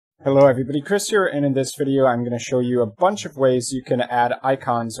Hello everybody, Chris here, and in this video I'm going to show you a bunch of ways you can add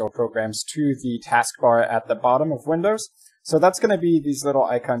icons or programs to the taskbar at the bottom of Windows. So that's going to be these little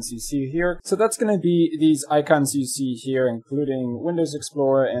icons you see here. Including Windows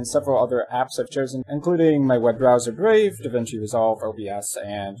Explorer and several other apps I've chosen, including my web browser Brave, DaVinci Resolve, OBS,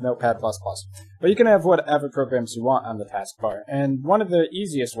 and Notepad++. But you can have whatever programs you want on the taskbar. And one of the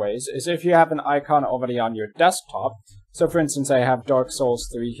easiest ways is if you have an icon already on your desktop. So for instance, I have Dark Souls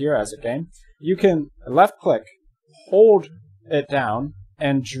 3 here as a game. You can left click, hold it down,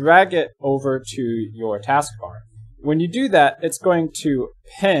 and drag it over to your taskbar. When you do that, it's going to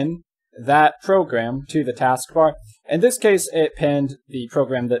pin that program to the taskbar. In this case, it pinned the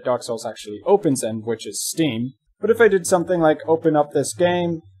program that Dark Souls actually opens in, which is Steam. But if I did something like open up this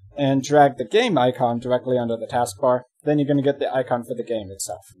game and drag the game icon directly under the taskbar, then you're going to get the icon for the game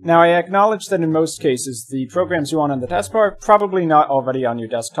itself. Now, I acknowledge that in most cases, the programs you want on the taskbar are probably not already on your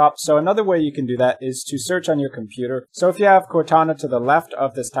desktop, so another way you can do that is to search on your computer. So if you have Cortana to the left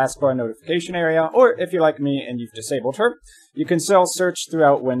of this taskbar notification area, or if you're like me and you've disabled her, you can still search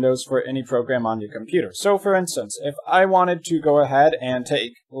throughout Windows for any program on your computer. So for instance, if I wanted to go ahead and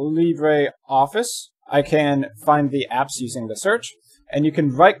take LibreOffice, I can find the apps using the search, and you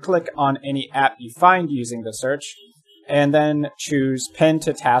can right-click on any app you find using the search, and then choose Pin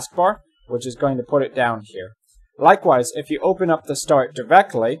to Taskbar, which is going to put it down here. Likewise, if you open up the Start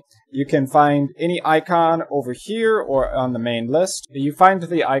directly, you can find any icon over here or on the main list. You find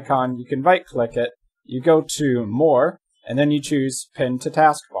the icon, you can right-click it, you go to More, and then you choose Pin to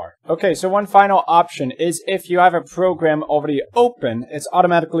Taskbar. Okay, so one final option is if you have a program already open, it's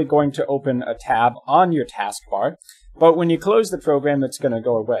automatically going to open a tab on your taskbar. But when you close the program, it's going to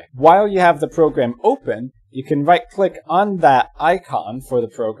go away. While you have the program open, you can right-click on that icon for the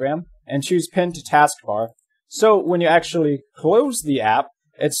program and choose Pin to Taskbar. So when you actually close the app,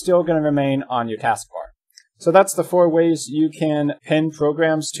 it's still going to remain on your taskbar. So that's the 4 ways you can pin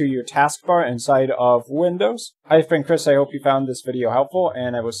programs to your taskbar inside of Windows. I've been Chris. I hope you found this video helpful,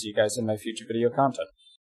 and I will see you guys in my future video content.